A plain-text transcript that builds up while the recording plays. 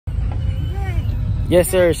Yes,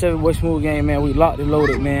 sir. Chevy Boy Smooth Game, man. We locked and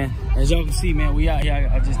loaded, man. As y'all can see, man, we out here.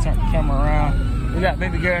 I just turned the camera around. We got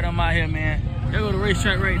Baby Girl them out here, man. There go the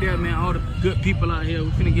racetrack right there, man. All the good people out here.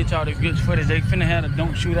 We finna get y'all this good footage. They finna have a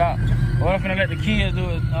don't shoot out. What I'm finna let the kids do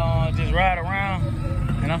is just ride around.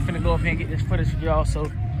 And I'm finna go up here and get this footage for y'all. So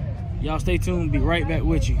y'all stay tuned. Be right back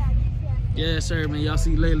with you. Yes, sir, man. Y'all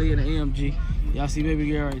see Lele in the AMG. Y'all see Baby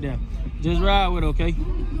Girl right there. Just ride with her, okay? He's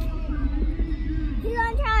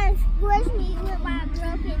gonna try to squish me with my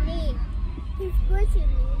broken knee. He's squishing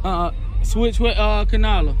me. Switch with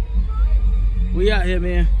Kanala. We out here,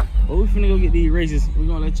 man. But we finna go get these races. We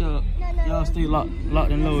gonna let y'all stay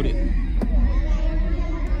locked and loaded.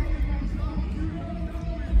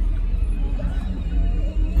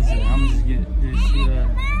 I'm just get this shit out.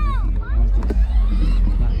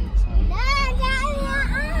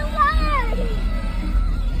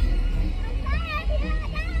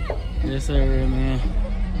 Yes, sir, man.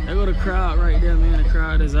 There go the crowd right there, man. The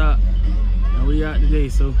crowd is out. And we out today,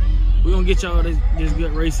 so we're gonna get y'all this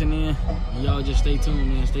good racing in. And y'all just stay tuned,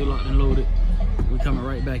 man. Stay locked and loaded. We coming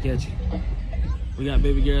right back at you. We got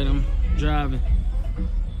Baby Girl them driving.